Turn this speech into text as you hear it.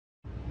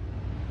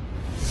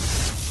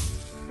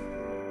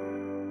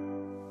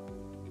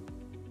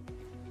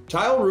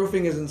Tile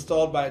roofing is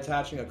installed by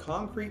attaching a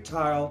concrete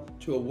tile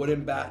to a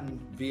wooden batten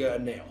via a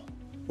nail.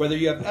 Whether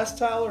you have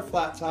S-tile or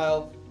flat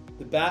tile,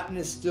 the batten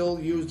is still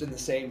used in the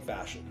same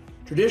fashion.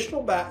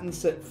 Traditional battens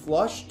sit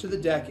flush to the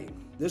decking.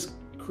 This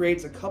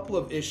creates a couple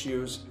of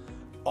issues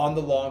on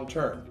the long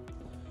term.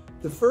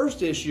 The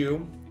first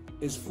issue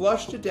is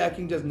flush to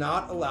decking does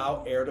not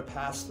allow air to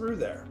pass through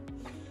there.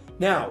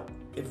 Now,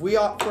 if we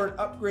opt for an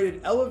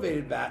upgraded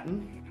elevated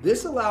batten,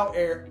 this allows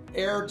air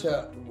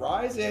to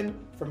rise in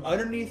from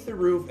underneath the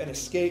roof and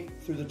escape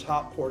through the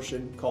top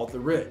portion called the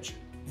ridge.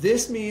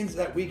 This means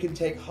that we can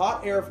take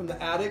hot air from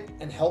the attic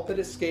and help it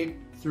escape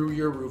through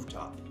your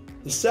rooftop.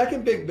 The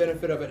second big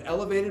benefit of an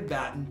elevated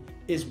batten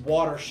is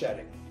water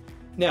shedding.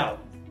 Now,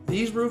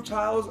 these roof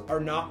tiles are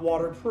not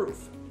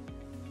waterproof.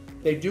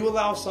 They do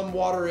allow some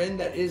water in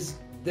that is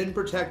then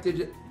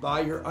protected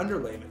by your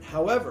underlayment.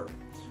 However,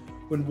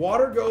 when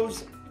water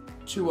goes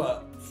to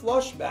a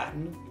flush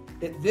batten,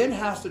 it then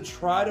has to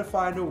try to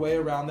find a way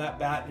around that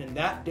batten, and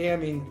that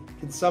damming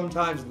can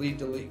sometimes lead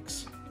to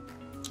leaks.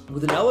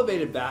 With an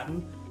elevated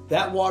batten,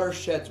 that water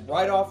sheds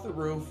right off the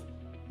roof,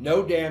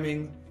 no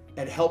damming,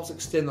 and helps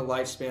extend the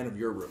lifespan of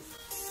your roof.